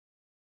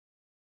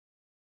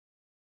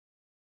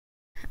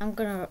I'm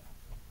gonna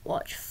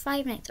watch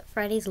Five Nights at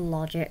Freddy's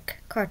Logic,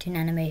 cartoon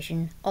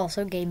animation,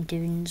 also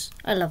GameToons.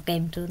 I love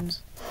GameToons.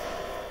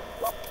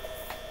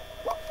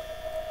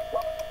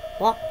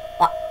 What?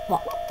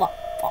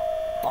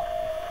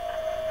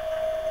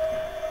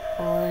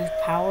 Oh, it's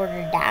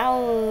powered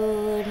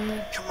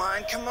down.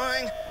 Come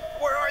on.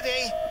 Where are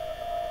they?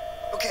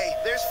 Okay,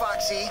 there's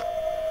Foxy.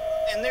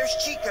 And there's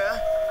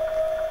Chica.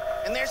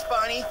 And there's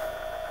Bonnie.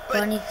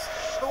 But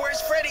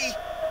where's Freddy?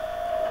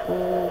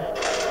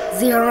 Oh,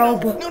 zero.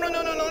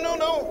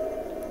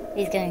 No.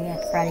 He's gonna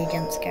get Freddy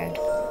jump scared.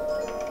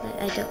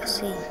 But I don't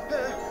see.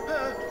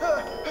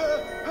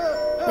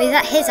 Wait, is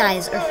that his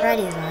eyes or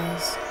Freddy's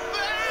eyes?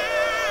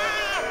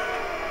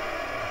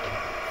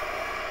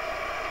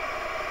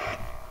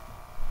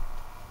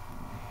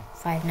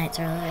 Five nights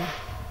earlier.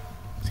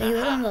 So he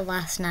was on the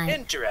last night.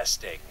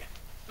 Interesting.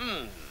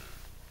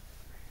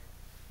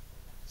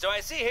 So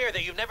I see here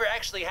that you've never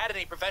actually had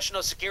any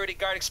professional security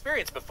guard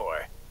experience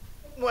before.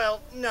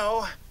 Well,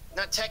 no,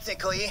 not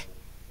technically.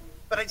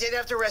 But I did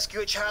have to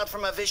rescue a child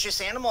from a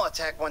vicious animal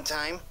attack one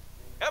time.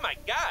 Oh my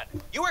god,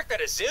 you worked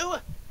at a zoo?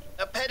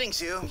 A petting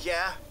zoo,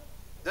 yeah.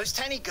 Those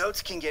tiny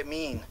goats can get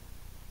mean.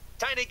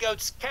 Tiny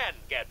goats can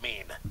get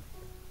mean.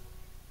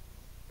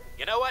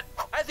 You know what?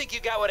 I think you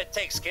got what it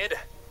takes, kid.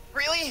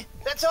 Really?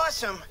 That's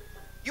awesome.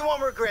 You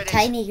won't regret it.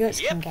 Tiny goats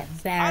can get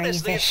very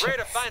Honestly, vicious. it's rare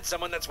to find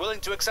someone that's willing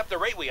to accept the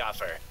rate we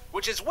offer,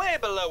 which is way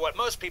below what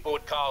most people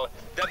would call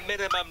the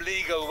minimum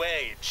legal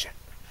wage.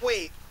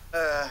 Wait,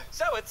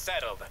 So it's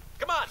settled.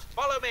 Come on,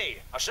 follow me.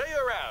 I'll show you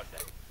around.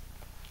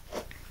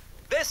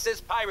 This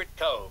is Pirate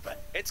Cove.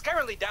 It's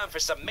currently down for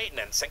some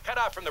maintenance and cut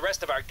off from the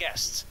rest of our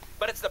guests,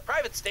 but it's the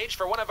private stage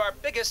for one of our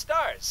biggest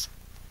stars,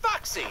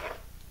 Foxy.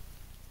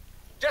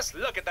 Just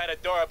look at that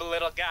adorable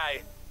little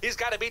guy. He's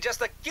got to be just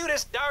the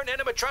cutest darn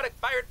animatronic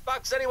pirate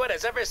fox anyone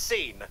has ever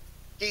seen.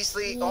 he's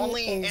the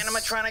only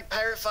animatronic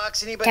pirate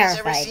fox anybody's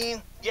ever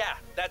seen? Yeah,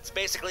 that's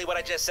basically what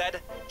I just said.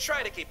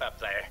 Try to keep up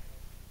there.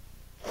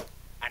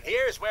 And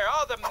here's where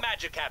all the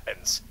magic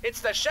happens.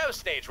 It's the show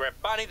stage where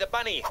Bonnie the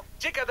Bunny,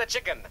 Chica the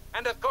Chicken,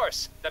 and of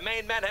course, the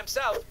main man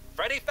himself,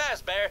 Freddy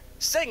Fazbear,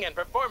 sing and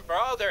perform for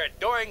all their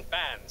adoring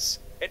fans.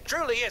 It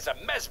truly is a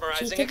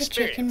mesmerizing Chica the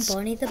experience. Chicken,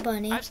 Bonnie the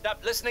Bunny. I've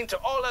stopped listening to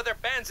all other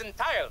bands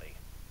entirely.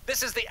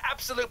 This is the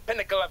absolute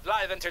pinnacle of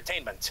live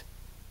entertainment.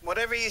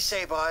 Whatever you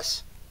say,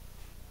 boss.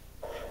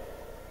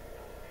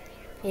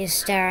 He's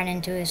staring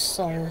into his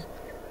soul.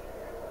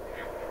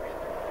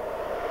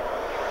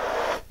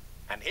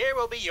 And here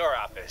will be your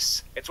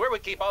office. It's where we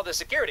keep all the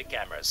security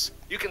cameras.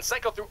 You can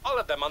cycle through all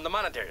of them on the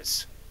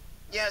monitors.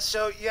 Yeah,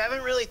 so you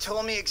haven't really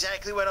told me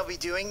exactly what I'll be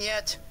doing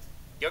yet?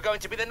 You're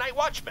going to be the night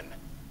watchman.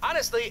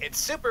 Honestly, it's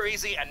super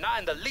easy and not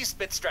in the least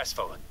bit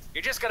stressful.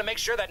 You're just gonna make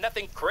sure that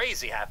nothing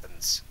crazy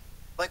happens.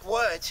 Like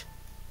what?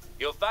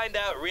 You'll find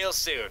out real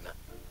soon.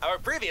 Our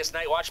previous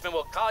night watchman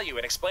will call you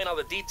and explain all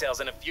the details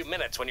in a few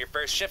minutes when your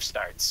first shift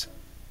starts.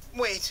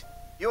 Wait,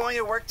 you want me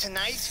to work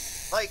tonight?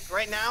 Like,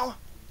 right now?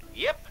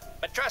 Yep,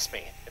 but trust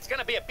me, it's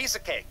gonna be a piece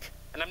of cake.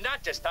 And I'm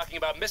not just talking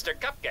about Mr.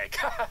 Cupcake.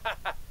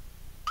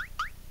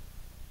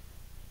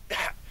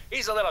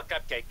 He's a little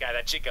cupcake guy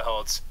that Chica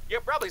holds. You'll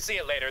probably see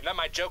it later, and then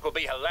my joke will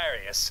be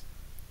hilarious.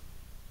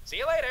 See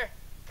you later.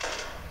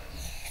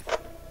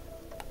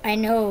 I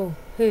know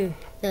who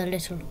the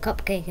little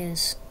cupcake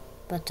is,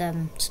 but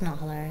it's not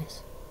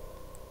hilarious.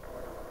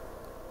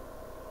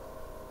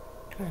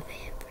 Gotta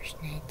be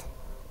impersonate.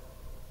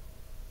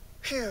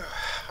 Phew,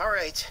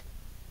 alright.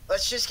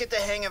 Let's just get the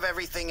hang of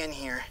everything in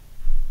here.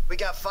 We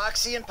got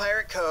Foxy in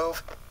Pirate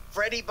Cove,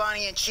 Freddy,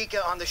 Bonnie, and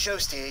Chica on the show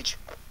stage,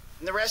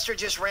 and the rest are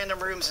just random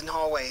rooms and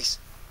hallways.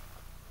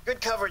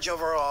 Good coverage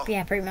overall.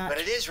 Yeah, pretty much. But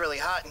it is really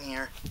hot in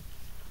here.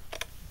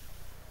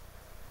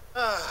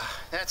 Ah,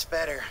 that's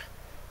better.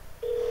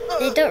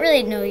 They don't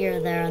really know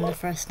you're there on the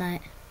first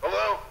night.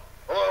 Hello?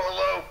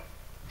 Hello?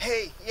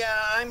 Hey, yeah,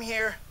 I'm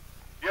here.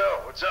 Yo,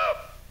 what's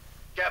up?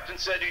 Captain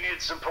said you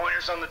needed some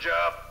pointers on the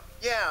job?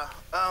 Yeah,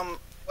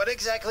 what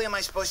exactly am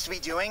I supposed to be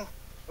doing?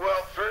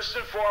 Well, first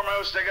and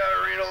foremost, I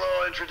gotta read a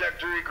little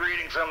introductory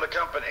greeting from the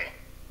company.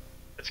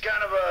 It's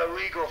kind of a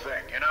legal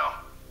thing, you know?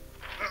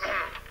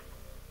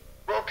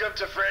 Welcome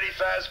to Freddy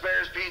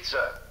Fazbear's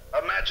Pizza,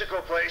 a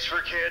magical place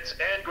for kids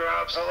and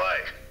grown-ups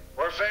alike,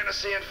 where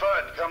fantasy and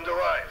fun come to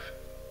life.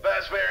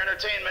 Fazbear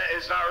Entertainment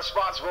is not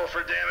responsible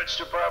for damage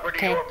to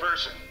property or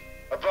person.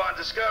 Upon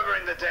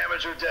discovering that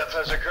damage or death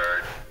has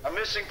occurred, a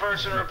missing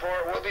person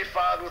report will be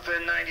filed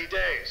within 90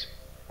 days,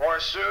 or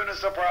as soon as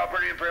the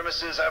property and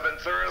premises have been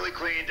thoroughly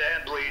cleaned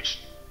and bleached,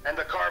 and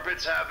the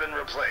carpets have been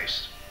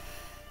replaced.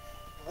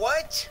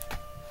 What?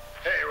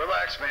 Hey,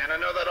 relax, man. I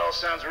know that all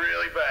sounds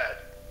really bad,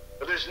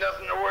 but there's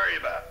nothing to worry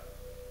about.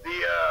 The,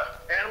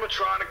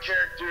 animatronic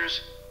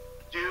characters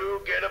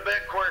do get a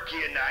bit quirky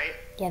at night,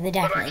 Yeah, they but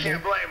I definitely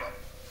can't do. blame them.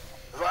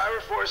 If I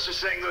were forced to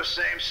sing those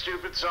same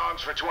stupid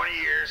songs for 20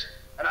 years,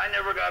 and I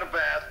never got a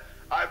bath,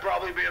 I'd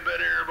probably be a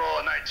bit irritable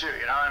at night too,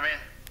 you know what I mean?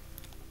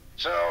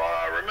 So,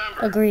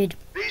 remember, Agreed.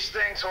 these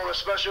things hold a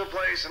special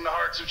place in the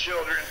hearts of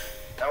children,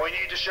 and we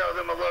need to show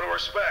them a little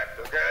respect,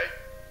 okay?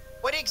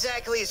 What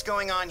exactly is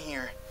going on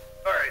here?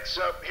 Alright,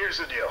 so here's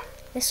the deal.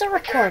 This is a The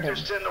recording.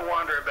 characters tend to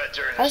wander a bit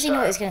during How does this he know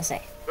what time. he's gonna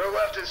say? They're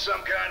left in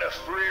some kind of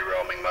free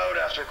roaming mode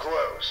after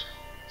close.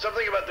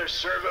 Something about their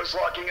servos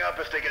locking up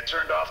if they get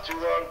turned off too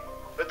long.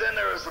 But then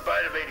there was the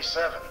bite of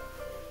 87.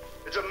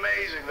 It's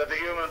amazing that the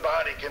human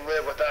body can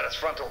live without its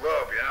frontal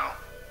lobe, you know?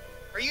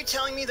 Are you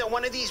telling me that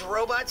one of these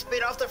robots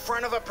bit off the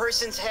front of a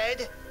person's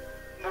head?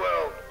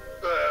 Well,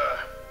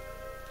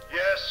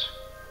 yes.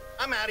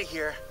 I'm out of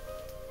here.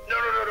 No.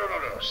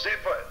 Stay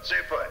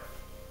put.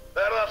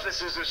 That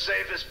office is the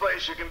safest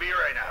place you can be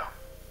right now.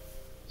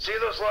 See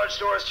those large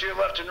doors to your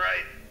left and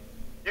right?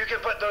 You can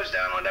put those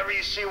down whenever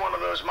you see one of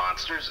those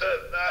monsters,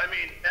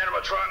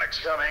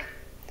 animatronics coming,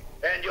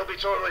 and you'll be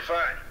totally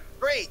fine.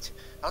 Great.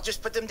 I'll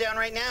just put them down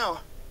right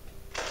now.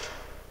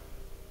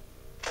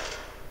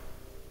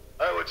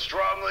 I would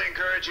strongly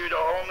encourage you to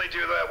only do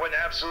that when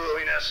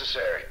absolutely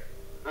necessary.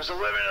 There's a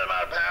limited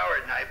amount of power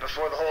at night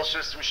before the whole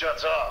system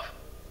shuts off.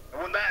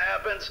 And when that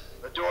happens,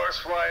 the doors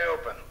fly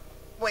open.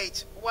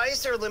 Wait, why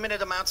is there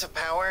limited amounts of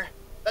power?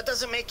 That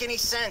doesn't make any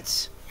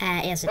sense.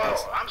 Yes, it does.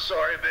 Oh, I'm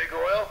sorry, Big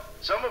Oil.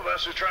 Some of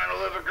us are trying to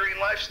live a green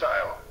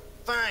lifestyle.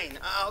 Fine,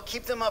 I'll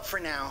keep them up for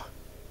now.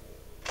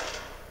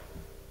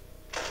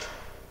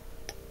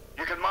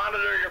 You can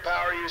monitor your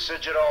power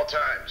usage at all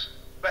times.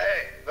 But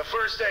hey, the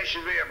first day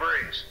should be a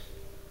breeze.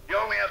 You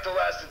only have to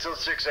last until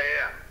 6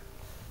 a.m.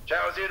 Chat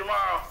with you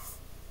tomorrow.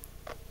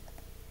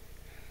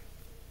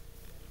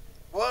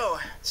 Whoa,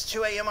 it's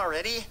 2 a.m.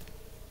 already?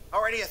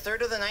 Already a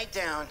third of the night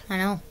down. I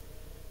know.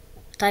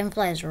 Time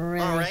flies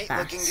really Alright,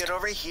 fast. looking good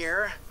over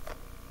here.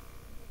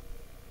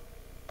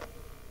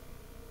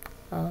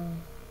 Oh.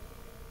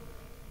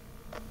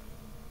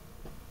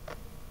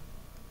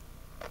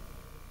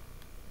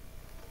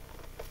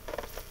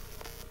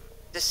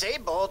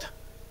 Disabled?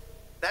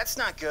 That's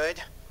not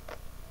good.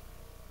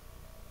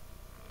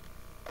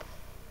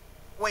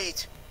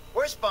 Wait,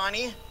 where's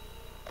Bonnie?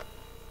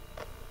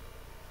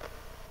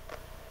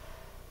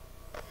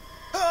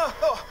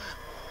 Oh,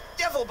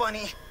 Devil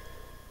Bunny!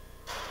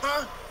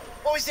 Huh?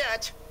 What was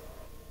that?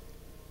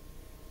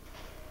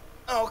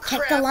 Oh,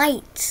 crap. Check the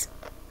lights.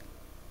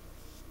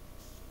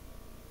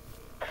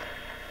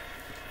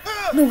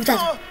 No,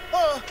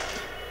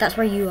 that's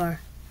where you are.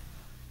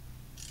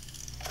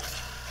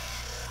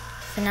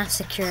 FNAF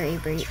security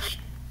breach.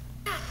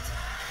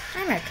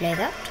 I'm gonna play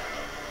that.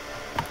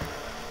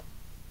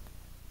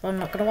 But I'm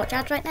not gonna watch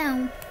ads right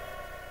now.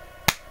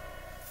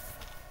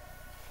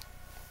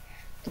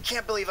 I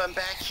can't believe I'm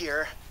back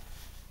here.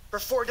 For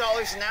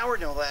 $4 an hour,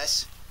 no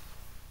less.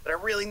 But I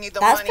really need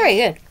the money. That's pretty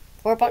good.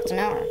 $4 an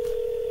hour.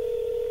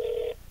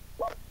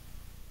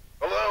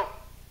 Hello?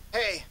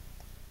 Hey,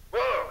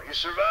 Whoa, you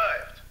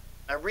survived.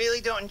 I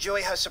really don't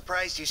enjoy how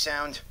surprised you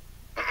sound.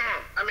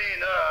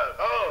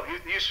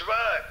 You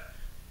survived.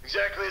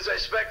 Exactly as I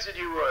expected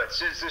you would,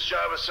 since this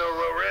job is so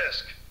low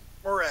risk.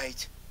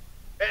 Right.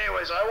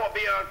 Anyways, I won't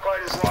be on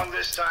quite as long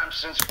this time,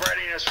 since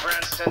Freddy and his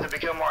friends tend to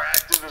become more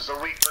active as the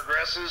week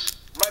progresses.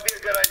 Might be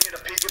a good idea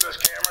to peek at those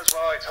cameras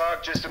while I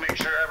talk, just to make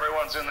sure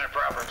everyone's in their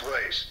proper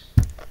place.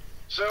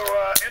 So,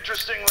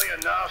 interestingly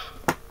enough,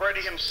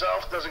 Freddy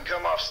himself doesn't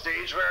come off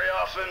stage very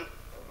often.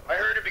 I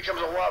heard he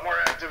becomes a lot more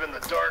active in the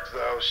dark,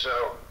 though,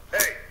 so,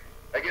 hey,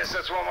 I guess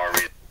that's one more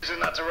reason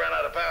not to run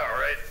out of power,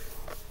 right?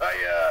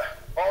 I,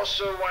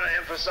 also want to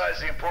emphasize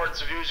the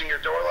importance of using your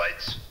door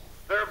lights.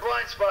 There are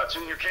blind spots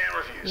in your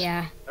camera views.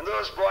 Yeah. And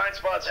those blind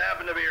spots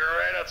happen to be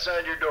right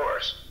outside your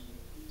doors.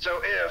 So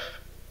if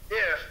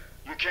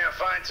you can't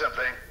find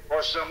something,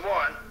 or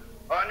someone,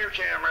 on your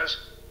cameras,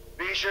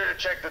 be sure to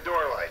check the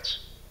door lights.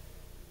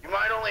 You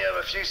might only have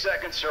a few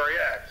seconds to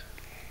react.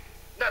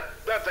 Not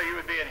that you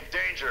would be in any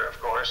danger, of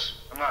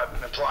course. I'm not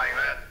implying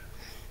that.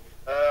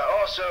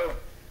 Also,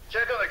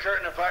 check on the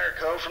curtain of Pirate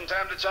Cove from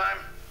time to time.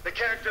 The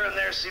character in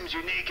there seems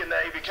unique in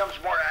that he becomes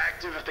more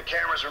active if the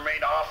cameras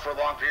remain off for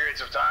long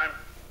periods of time.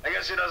 I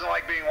guess he doesn't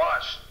like being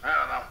watched. I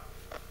don't know.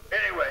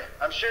 Anyway,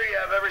 I'm sure you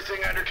have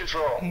everything under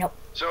control. Nope.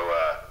 So,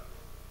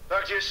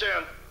 talk to you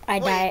soon. I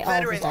die all the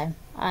veteran. time.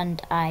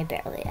 And I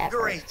barely ever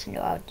Great.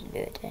 know how to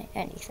do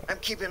anything. I'm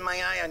keeping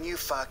my eye on you,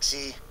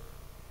 Foxy.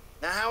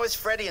 Now, how is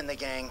Freddy in the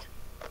gang?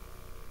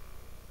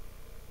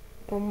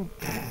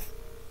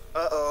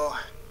 Uh-oh.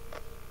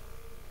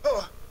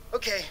 Oh,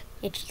 okay.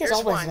 Yeah, Chica's Here's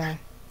always one. there.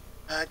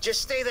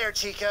 Just stay there,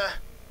 Chica.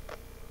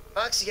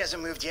 Foxy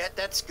hasn't moved yet,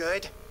 that's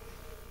good.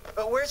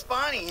 But where's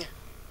Bonnie?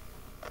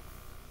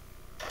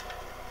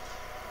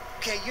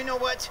 Okay, you know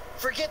what?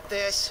 Forget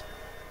this.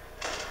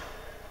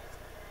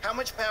 How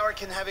much power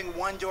can having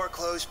one door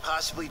closed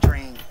possibly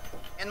drain?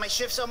 And my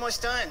shift's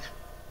almost done.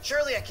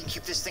 Surely I can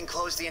keep this thing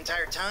closed the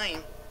entire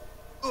time.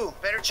 Ooh,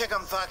 better check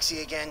on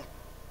Foxy again.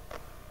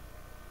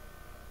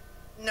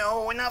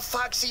 No, not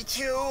Foxy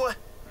too.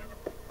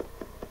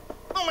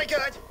 Oh my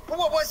god,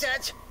 what was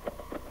that?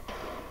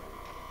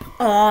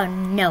 Oh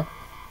no.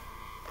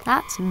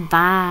 That's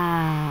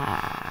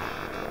bad.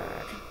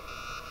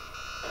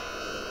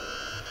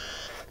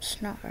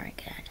 It's not very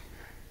good.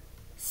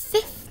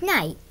 5th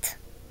night.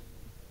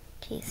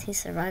 Jeez, he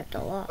survived a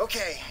lot.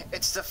 Okay,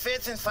 it's the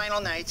 5th and final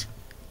night.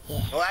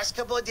 Yeah. The last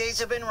couple of days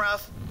have been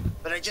rough,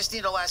 But I just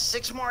need to last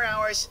 6 more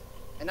hours,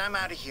 and I'm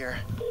out of here.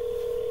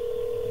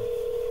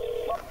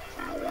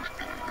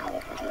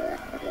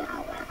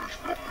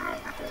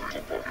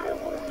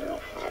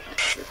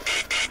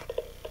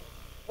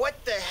 What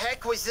the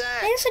heck was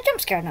that? It's a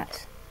jump scare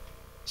noise.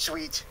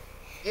 Sweet.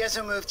 He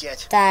hasn't moved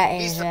yet. That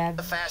He's is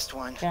the fast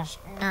one. just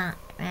not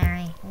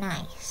very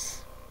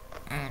nice.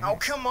 Oh,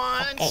 come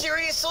on. Okay.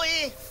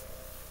 Seriously?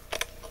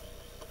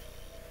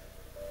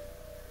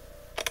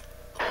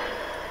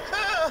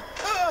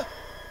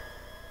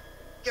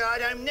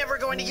 God, I'm never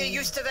going to get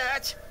used to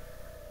that.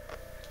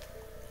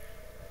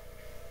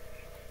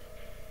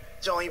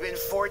 It's only been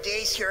 4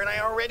 days here and I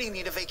already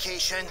need a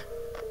vacation.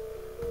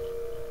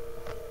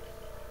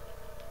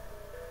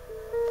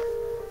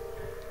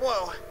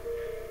 Whoa,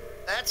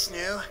 that's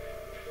new.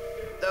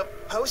 The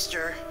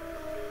poster.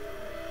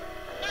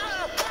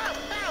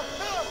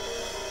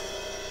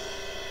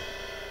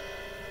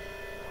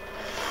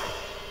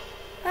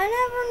 I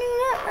never knew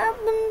that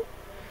happened.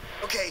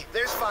 Okay,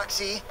 there's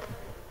Foxy,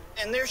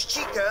 and there's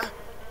Chica,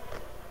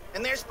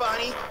 and there's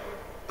Bonnie,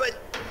 but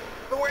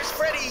where's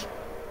Freddy?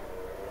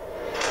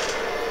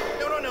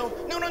 No, no, no,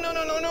 no, no, no,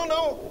 no, no, no,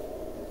 no.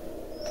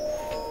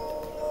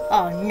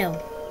 Oh no.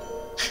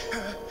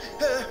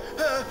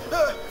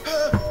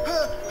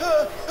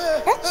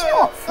 That's not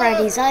what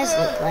Freddy's eyes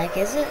look like,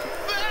 is it?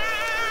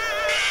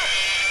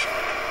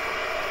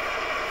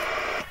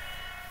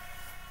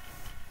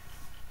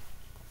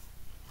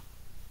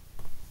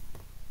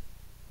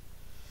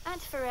 At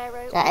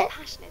Ferrero, that we're it?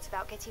 passionate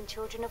about getting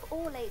children of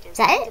all ages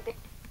that and it?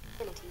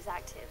 abilities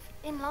active,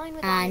 in line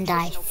with And our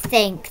I nutritional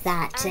think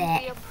principles. that's And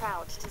it. we are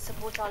proud to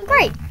support our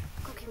Great.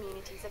 local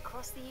communities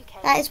across the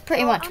UK. That is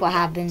pretty through our much what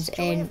unplanned happens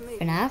Joy in of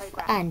Moving FNAF,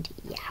 programme and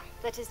yeah.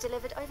 that has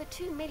delivered over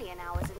 2 million hours of